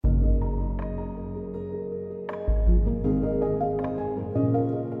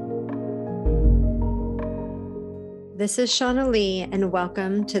This is Shauna Lee, and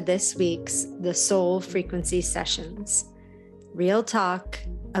welcome to this week's The Soul Frequency Sessions. Real talk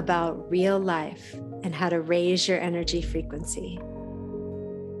about real life and how to raise your energy frequency.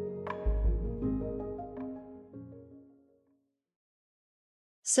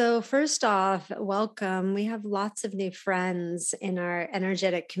 So first off, welcome. We have lots of new friends in our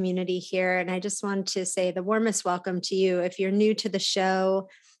energetic community here, and I just want to say the warmest welcome to you. If you're new to the show,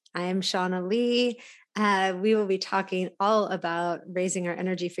 I am Shauna Lee. We will be talking all about raising our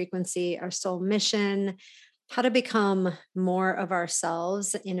energy frequency, our soul mission, how to become more of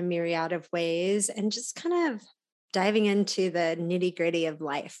ourselves in a myriad of ways, and just kind of diving into the nitty gritty of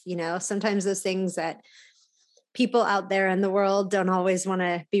life. You know, sometimes those things that people out there in the world don't always want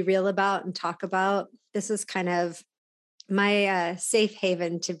to be real about and talk about. This is kind of my safe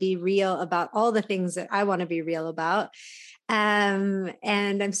haven to be real about all the things that I want to be real about. And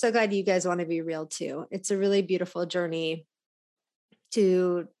I'm so glad you guys want to be real too. It's a really beautiful journey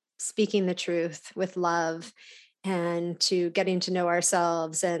to speaking the truth with love and to getting to know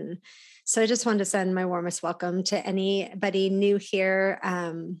ourselves. And so I just wanted to send my warmest welcome to anybody new here.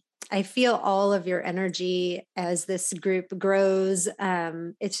 I feel all of your energy as this group grows.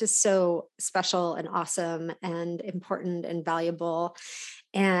 It's just so special and awesome and important and valuable.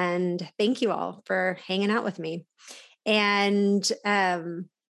 And thank you all for hanging out with me. And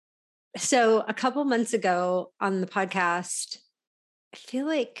so a couple months ago on the podcast, I feel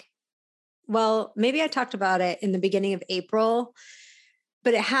like, well, maybe I talked about it in the beginning of April,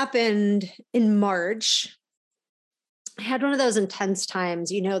 but it happened in March. I had one of those intense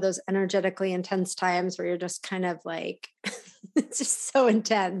times, you know, those energetically intense times where you're just kind of like, it's just so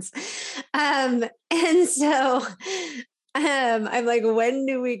intense. And so I'm like, when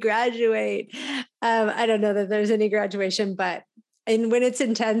do we graduate? I don't know that there's any graduation, but when it's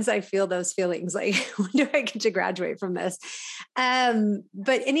intense, I feel those feelings like, when do I get to graduate from this?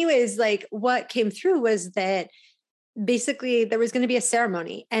 But anyways, like what came through was that basically there was going to be a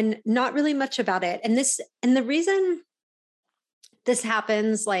ceremony and not really much about it. And the reason this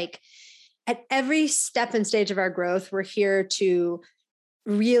happens, like at every step and stage of our growth, we're here to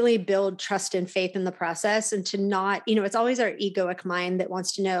really build trust and faith in the process and to not, you know, it's always our egoic mind that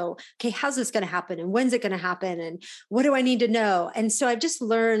wants to know, okay, how's this going to happen? And when's it going to happen? And what do I need to know? And so I've just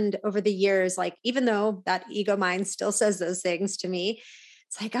learned over the years, like, even though that ego mind still says those things to me,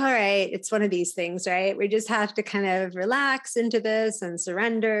 it's like, all right, it's one of these things, right? We just have to kind of relax into this and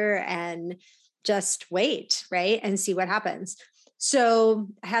surrender and just wait, right? And see what happens. So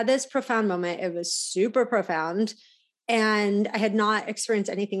I had this profound moment. It was super profound. And I had not experienced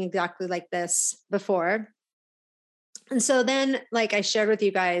anything exactly like this before. And so then, like I shared with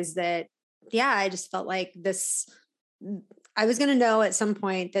you guys that, yeah, I just felt like this, I was going to know at some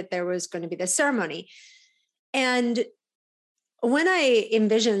point that there was going to be this ceremony. And when I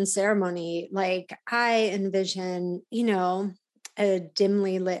envision ceremony, like I envision, you know, a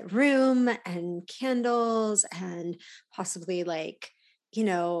dimly lit room and candles and possibly like, you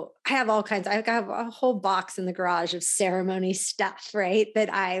know, I have a whole box in the garage of ceremony stuff, right?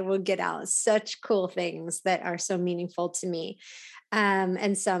 That I will get out, such cool things that are so meaningful to me.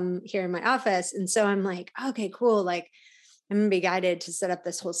 And some here in my office. And so I'm like, okay, cool. Like I'm gonna be guided to set up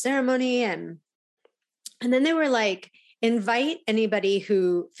this whole ceremony. And then they were like, invite anybody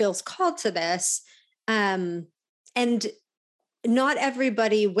who feels called to this. And not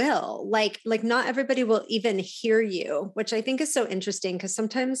everybody will like not everybody will even hear you, which I think is so interesting because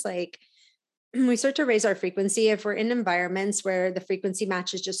sometimes like we start to raise our frequency, if we're in environments where the frequency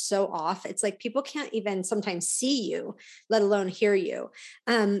match is just so off, it's like people can't even sometimes see you, let alone hear you.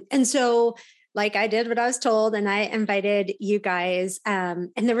 And so like I did what I was told and I invited you guys. And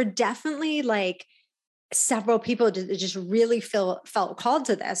there were definitely like several people just really felt called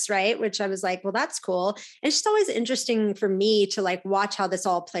to this, right? Which I was like, well, that's cool. And it's just always interesting for me to like watch how this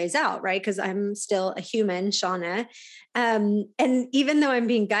all plays out, right? Because I'm still a human, Shauna. And even though I'm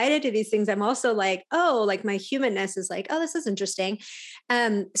being guided to these things, I'm also like, oh, like my humanness is like, oh, this is interesting.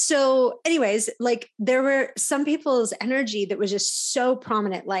 So anyways, like there were some people's energy that was just so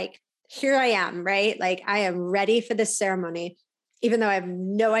prominent, like, here I am, right? Like I am ready for this ceremony, even though I have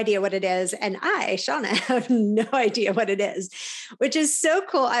no idea what it is. And I, Shauna, have no idea what it is, which is so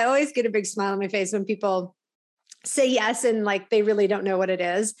cool. I always get a big smile on my face when people say yes and like they really don't know what it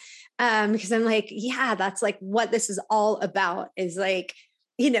is. Because I'm like, yeah, that's like what this is all about, is like,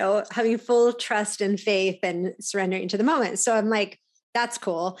 you know, having full trust and faith and surrendering to the moment. So I'm like, that's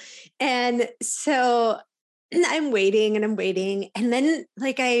cool. And so I'm waiting and I'm waiting. And then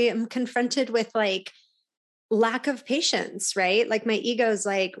like I am confronted with like, lack of patience, right? Like my ego's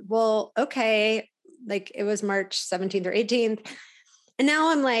like, well, okay, like it was March 17th or 18th. And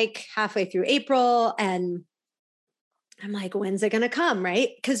now I'm like halfway through April and I'm like, when's it going to come? Right.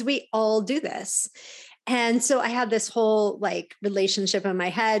 Because we all do this. And so I had this whole like relationship in my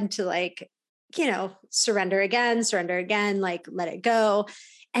head to like, surrender again, like let it go.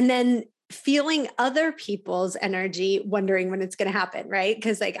 And then feeling other people's energy, wondering when it's going to happen. Right.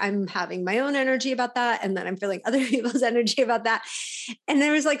 Because like I'm having my own energy about that. And then I'm feeling other people's energy about that. And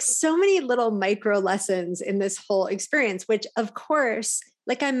there was like so many little micro lessons in this whole experience, which of course,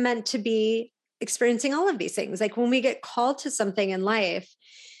 like I'm meant to be experiencing all of these things. Like when we get called to something in life,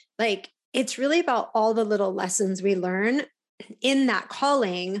 like it's really about all the little lessons we learn in that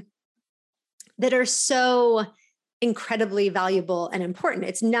calling that are so incredibly valuable and important.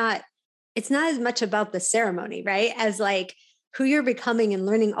 It's not as much about the ceremony, right? As like who you're becoming and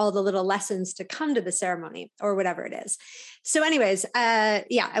learning all the little lessons to come to the ceremony or whatever it is. So anyways, I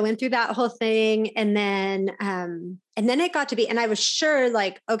went through that whole thing and then it got to be, and I was sure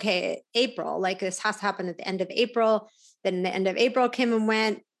like, okay, April, like this has to happen at the end of April. Then the end of April came and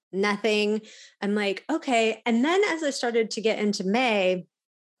went, nothing. I'm like, okay. And then as I started to get into May,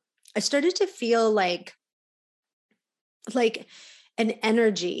 I started to feel like an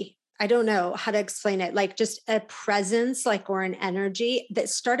energy. I don't know how to explain it, like just a presence, like, or an energy that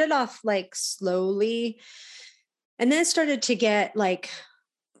started off like slowly. And then it started to get like,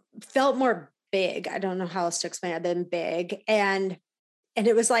 felt more big. I don't know how else to explain it than big. And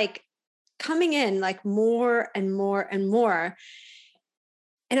it was like coming in like more and more and more.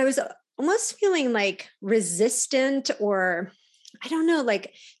 And I was almost feeling like resistant, or I don't know,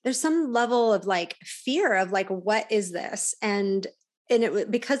 like there's some level of like fear of like, what is this? And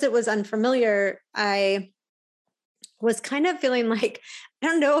because it was unfamiliar, I was kind of feeling like, I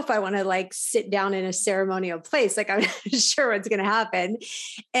don't know if I want to like sit down in a ceremonial place. Like I'm not sure what's going to happen.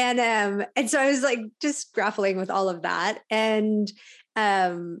 And so I was like just grappling with all of that. And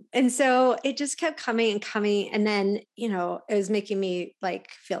so it just kept coming and coming. And then, it was making me like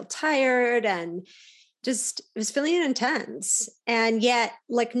feel tired and just it was feeling intense. And yet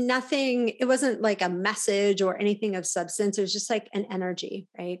like nothing, it wasn't like a message or anything of substance. It was just like an energy,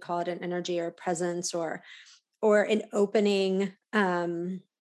 right? Call it an energy or a presence or an opening. And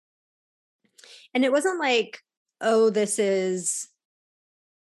it wasn't like, oh, this is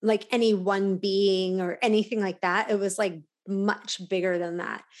like any one being or anything like that. It was like much bigger than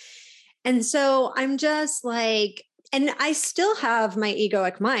that. And so I'm just like, and I still have my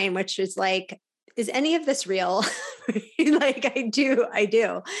egoic mind, which is like, is any of this real? Like I do. I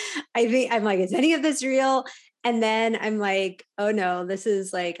think I'm like, is any of this real? And then I'm like, oh no, this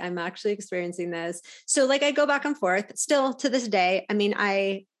is like, I'm actually experiencing this. So like I go back and forth still to this day. I mean,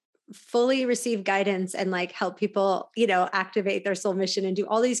 I fully receive guidance and like help people, activate their soul mission and do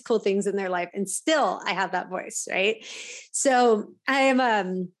all these cool things in their life. And still I have that voice. Right. So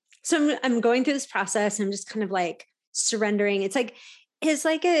I'm going through this process. I'm just kind of like surrendering. It's like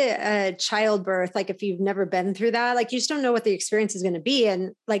a childbirth. Like if you've never been through that, like you just don't know what the experience is going to be.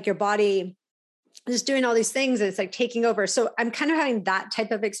 And like your body just doing all these things, it's like taking over. So I'm kind of having that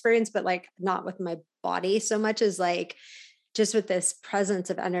type of experience, but like not with my body so much as like just with this presence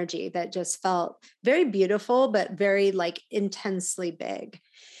of energy that just felt very beautiful, but very like intensely big.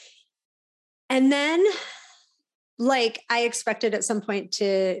 And then like I expected at some point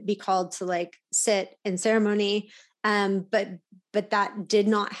to be called to like sit in ceremony. But that did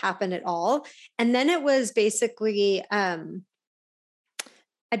not happen at all. And then it was basically, I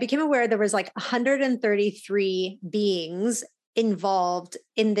became aware there was like 133 beings involved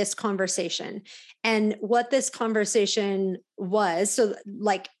in this conversation. And what this conversation was, so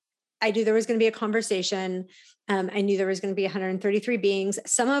like I knew there was going to be a conversation. I knew there was going to be 133 beings,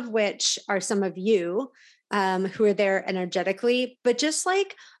 some of which are some of you who are there energetically, but just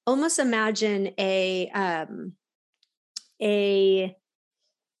like almost imagine a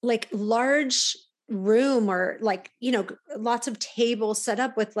like large room or like, lots of tables set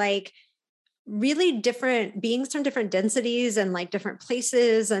up with like really different beings from different densities and like different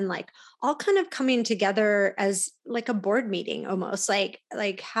places and like all kind of coming together as like a board meeting almost like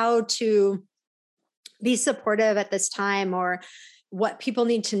how to be supportive at this time or what people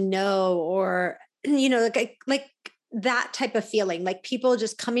need to know or, like that type of feeling, like people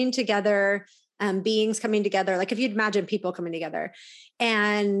just coming together, beings coming together. Like if you'd imagine people coming together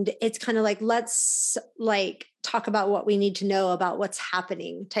and it's kind of like, let's like talk about what we need to know about what's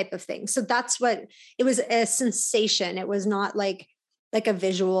happening type of thing. So that's what it was, a sensation. It was not like a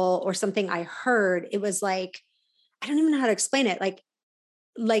visual or something I heard. It was like, I don't even know how to explain it.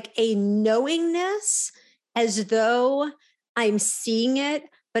 Like a knowingness as though I'm seeing it,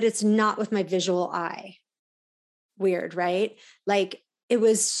 but it's not with my visual eye. Weird, right? Like it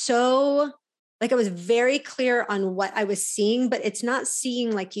was so, like I was very clear on what I was seeing, but it's not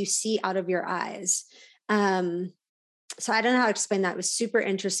seeing like you see out of your eyes. So I don't know how to explain that. It was super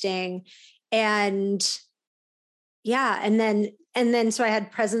interesting. And yeah. So I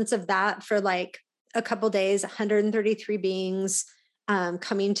had presence of that for like a couple days, 133 beings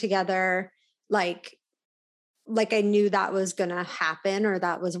coming together, like I knew that was going to happen, or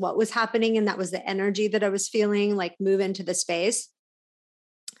that was what was happening. And that was the energy that I was feeling, like move into the space.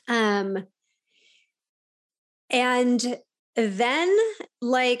 And then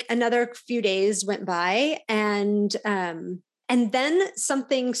like another few days went by, and then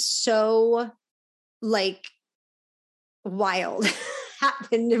something so like wild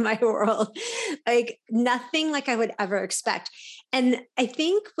happened in my world, like nothing like I would ever expect. And I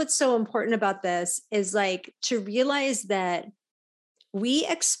think what's so important about this is like to realize that we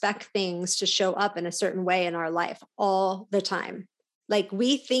expect things to show up in a certain way in our life all the time. Like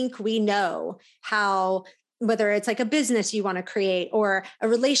we think we know how, whether it's like a business you want to create or a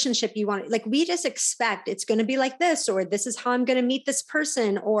relationship you want, like we just expect it's going to be like this, or this is how I'm going to meet this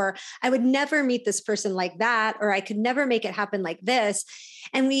person, or I would never meet this person like that, or I could never make it happen like this.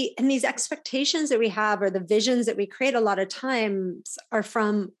 And these expectations that we have, or the visions that we create, a lot of times are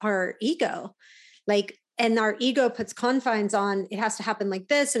from our ego. Like, and our ego puts confines on, it has to happen like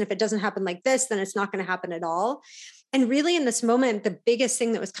this. And if it doesn't happen like this, then it's not going to happen at all. And really in this moment, the biggest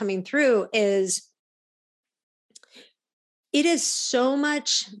thing that was coming through is it is so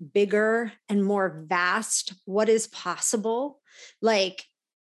much bigger and more vast what is possible, like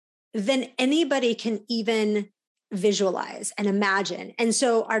than anybody can even visualize and imagine. And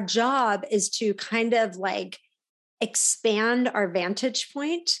so our job is to kind of like expand our vantage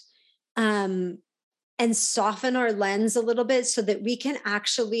point, and soften our lens a little bit so that we can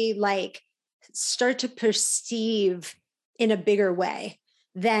actually like start to perceive in a bigger way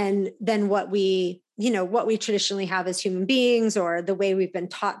than what we, what we traditionally have as human beings, or the way we've been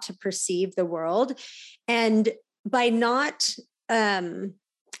taught to perceive the world. And by not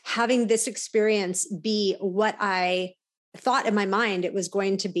having this experience be what I thought in my mind it was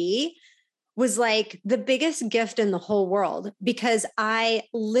going to be, was like the biggest gift in the whole world, because I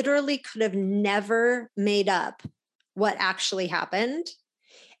literally could have never made up what actually happened.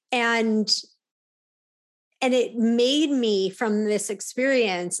 And it made me, from this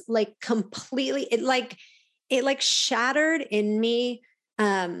experience, like completely, it like shattered in me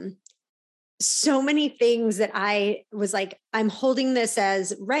so many things that I was like, I'm holding this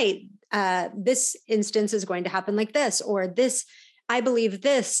as right. This instance is going to happen like this, or this, I believe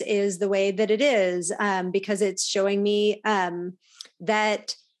this is the way that it is, because it's showing me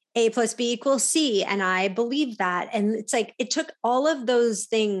that A plus B equals C. And I believe that. And it's like, it took all of those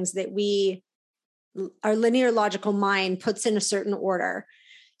things that our linear logical mind puts in a certain order,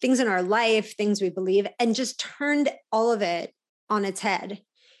 things in our life, things we believe, and just turned all of it on its head,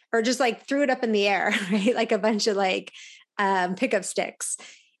 or just like threw it up in the air, right? Like a bunch of like pickup sticks.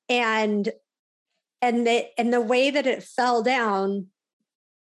 And the way that it fell down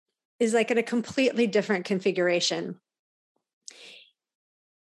is like in a completely different configuration.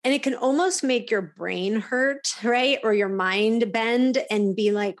 And it can almost make your brain hurt, right? Or your mind bend and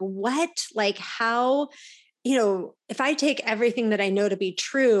be like, what? Like how, if I take everything that I know to be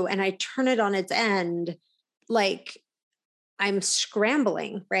true and I turn it on its end, like I'm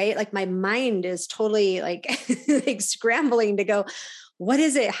scrambling, right? Like my mind is totally like, like scrambling to go, what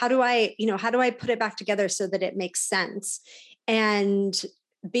is it? How do I put it back together so that it makes sense? And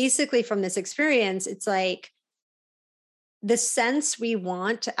basically from this experience, it's like the sense we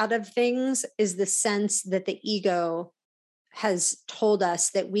want out of things is the sense that the ego has told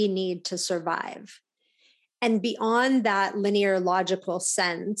us that we need to survive. And beyond that linear logical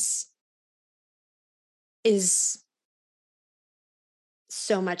sense is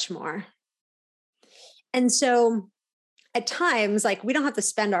so much more. And so at times, like we don't have to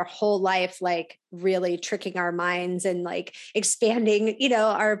spend our whole life like really tricking our minds and like expanding,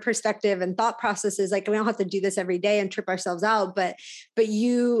 our perspective and thought processes. Like we don't have to do this every day and trip ourselves out, but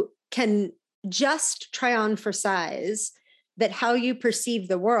you can just try on for size that how you perceive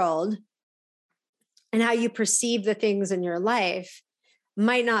the world and how you perceive the things in your life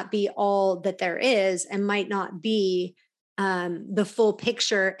might not be all that there is, and might not be the full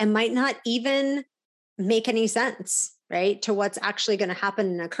picture, and might not even make any sense, right, to what's actually going to happen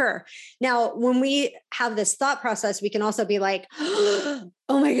and occur. Now, when we have this thought process, we can also be like, oh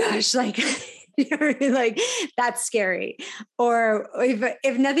my gosh, like Like, that's scary. Or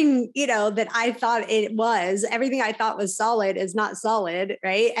if nothing, that I thought it was, everything I thought was solid is not solid,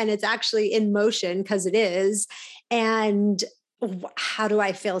 right? And it's actually in motion because it is. And how do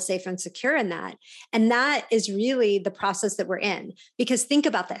I feel safe and secure in that? And that is really the process that we're in. Because think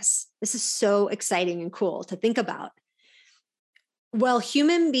about this. This is so exciting and cool to think about. Well,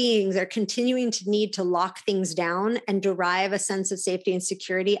 human beings are continuing to need to lock things down and derive a sense of safety and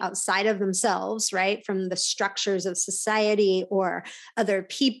security outside of themselves, right? From the structures of society or other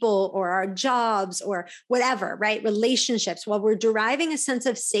people or our jobs or whatever, right? Relationships. Well, we're deriving a sense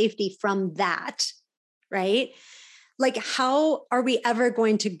of safety from that, right? Like, how are we ever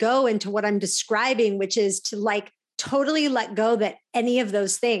going to go into what I'm describing, which is to like totally let go that any of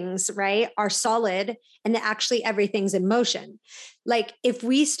those things, right, are solid and that actually everything's in motion. Like, if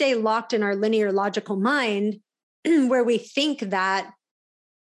we stay locked in our linear logical mind where we think that,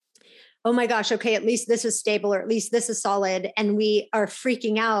 oh my gosh, okay, at least this is stable, or at least this is solid, and we are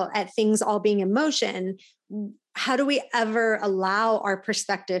freaking out at things all being in motion, how do we ever allow our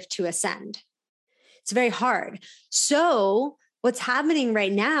perspective to ascend? It's very hard. So what's happening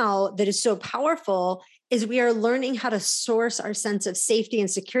right now that is so powerful is we are learning how to source our sense of safety and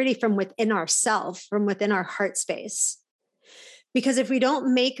security from within ourselves, from within our heart space. Because if we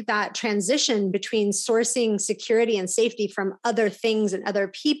don't make that transition between sourcing security and safety from other things and other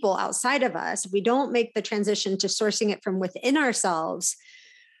people outside of us, we don't make the transition to sourcing it from within ourselves,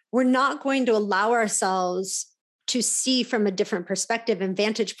 we're not going to allow ourselves to see from a different perspective and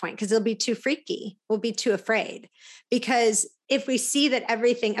vantage point, because it'll be too freaky. We'll be too afraid. Because if we see that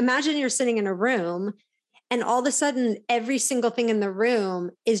everything, imagine you're sitting in a room and all of a sudden every single thing in the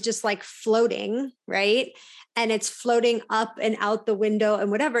room is just like floating, right? And it's floating up and out the window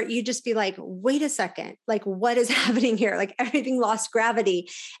and whatever. You just be like, wait a second, like what is happening here? Like everything lost gravity.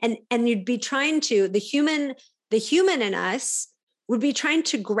 And you'd be trying to, the human in us would be trying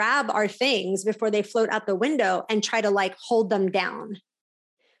to grab our things before they float out the window and try to like hold them down,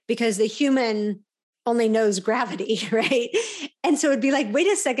 because the human only knows gravity, right? And so it'd be like, wait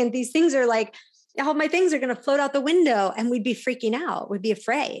a second, these things are like, all my things are going to float out the window, and we'd be freaking out. We'd be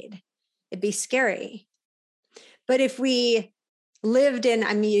afraid. It'd be scary. But if we lived in,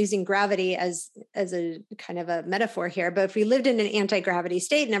 I'm using gravity as a kind of a metaphor here, but if we lived in an anti-gravity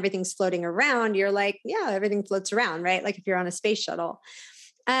state and everything's floating around, you're like, yeah, everything floats around, right? Like if you're on a space shuttle,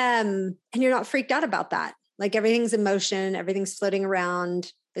 and you're not freaked out about that. Like everything's in motion, everything's floating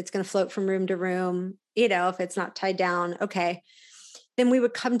around. It's going to float from room to room. If it's not tied down, okay, then we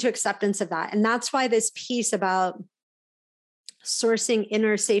would come to acceptance of that. And that's why this piece about sourcing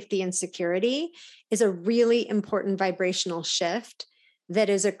inner safety and security is a really important vibrational shift that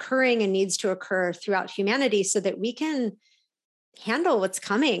is occurring and needs to occur throughout humanity so that we can handle what's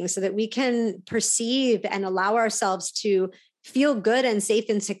coming, so that we can perceive and allow ourselves to feel good and safe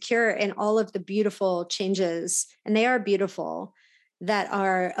and secure in all of the beautiful changes, and they are beautiful, that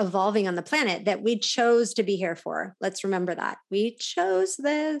are evolving on the planet that we chose to be here for. Let's remember that. We chose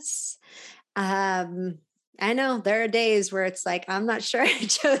this. I know there are days where it's like, I'm not sure I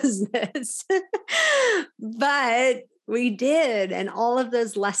chose this, but we did. And all of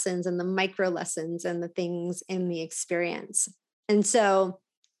those lessons and the micro lessons and the things in the experience. And so,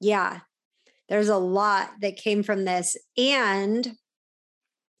 yeah, there's a lot that came from this. And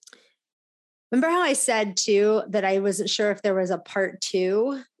remember how I said too, that I wasn't sure if there was a part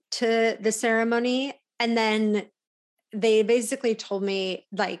 2 to the ceremony. And then they basically told me,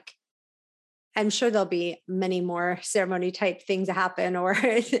 like, I'm sure there'll be many more ceremony type things happen, or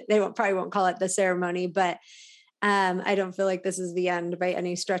probably won't call it the ceremony, but I don't feel like this is the end by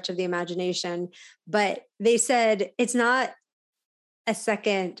any stretch of the imagination. But they said it's not a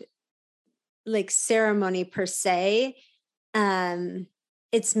second like ceremony per se.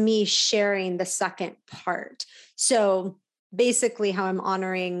 It's me sharing the second part. So basically how I'm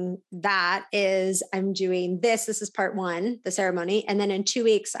honoring that is I'm doing this. This is part 1, the ceremony. And then in 2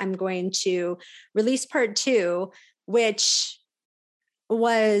 weeks, I'm going to release part 2, which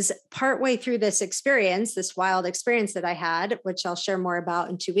was partway through this experience, this wild experience that I had, which I'll share more about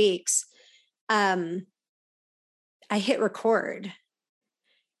in 2 weeks. I hit record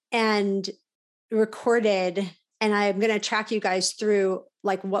and recorded, and I'm going to track you guys through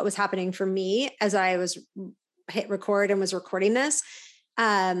like what was happening for me as I was hit record and was recording this,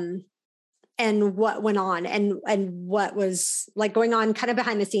 and what went on and what was like going on kind of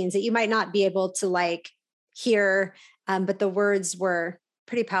behind the scenes that you might not be able to like hear. But the words were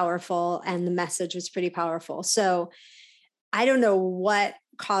pretty powerful and the message was pretty powerful. So I don't know what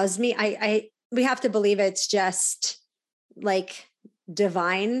caused me. We have to believe it's just like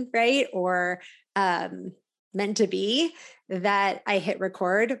divine, right? Or meant to be that I hit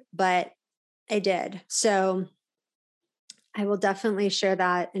record, but I did. So I will definitely share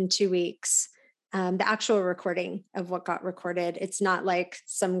that in 2 weeks. The actual recording of what got recorded. It's not like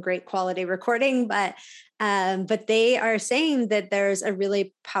some great quality recording, but they are saying that there's a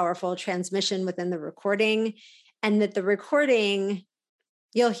really powerful transmission within the recording, and that the recording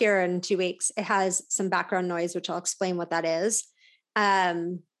you'll hear in 2 weeks. It has some background noise, which I'll explain what that is.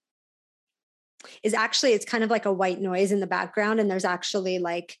 Is actually, it's kind of like a white noise in the background, and there's actually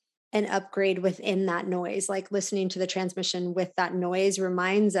like an upgrade within that noise. Like listening to the transmission with that noise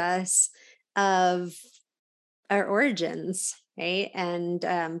reminds us of our origins, right?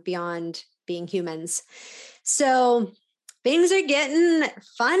 And beyond being humans. So things are getting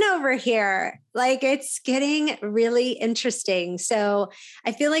fun over here. Like it's getting really interesting. So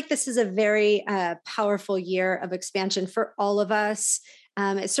I feel like this is a very powerful year of expansion for all of us.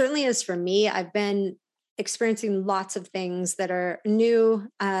 It certainly is for me. I've been experiencing lots of things that are new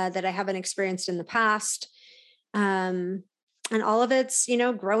that I haven't experienced in the past. And all of it's,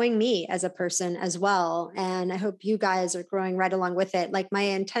 growing me as a person as well. And I hope you guys are growing right along with it. Like my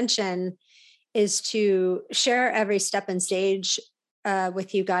intention is to share every step and stage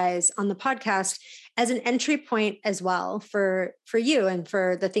with you guys on the podcast as an entry point as well for you and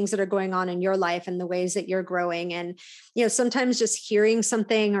for the things that are going on in your life and the ways that you're growing. And, sometimes just hearing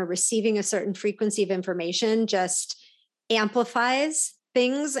something or receiving a certain frequency of information just amplifies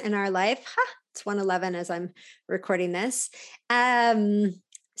things in our life. It's 1:11 as I'm recording this.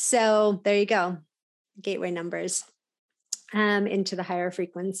 So there you go. Gateway numbers into the higher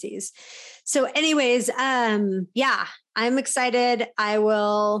frequencies. So anyways, I'm excited. I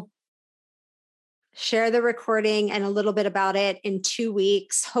will share the recording and a little bit about it in 2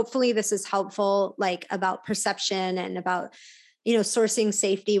 weeks. Hopefully this is helpful, like about perception and about, sourcing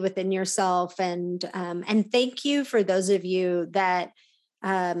safety within yourself. And thank you for those of you that,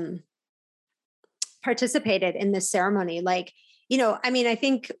 participated in this ceremony. Like, I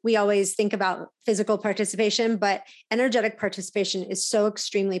think we always think about physical participation, but energetic participation is so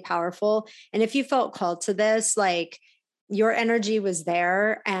extremely powerful. And if you felt called to this, like your energy was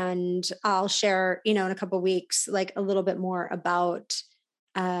there, and I'll share, in a couple of weeks, like a little bit more about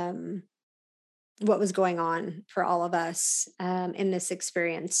what was going on for all of us in this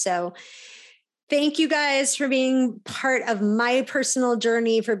experience. So thank you guys for being part of my personal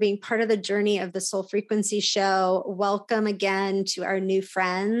journey, for being part of the journey of the Soul Frequency Show. Welcome again to our new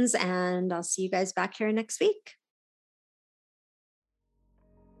friends, and I'll see you guys back here next week.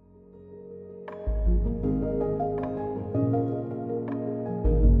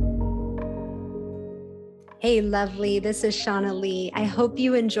 Hey, lovely. This is Shauna Lee. I hope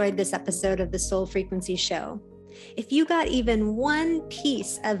you enjoyed this episode of the Soul Frequency Show. If you got even one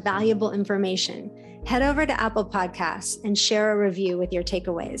piece of valuable information, head over to Apple Podcasts and share a review with your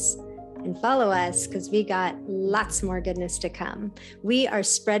takeaways. And follow us because we got lots more goodness to come. We are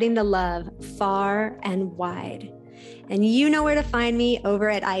spreading the love far and wide. And you know where to find me over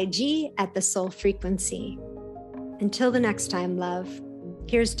at IG at The Soul Frequency. Until the next time, love,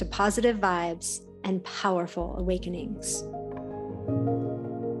 here's to positive vibes and powerful awakenings.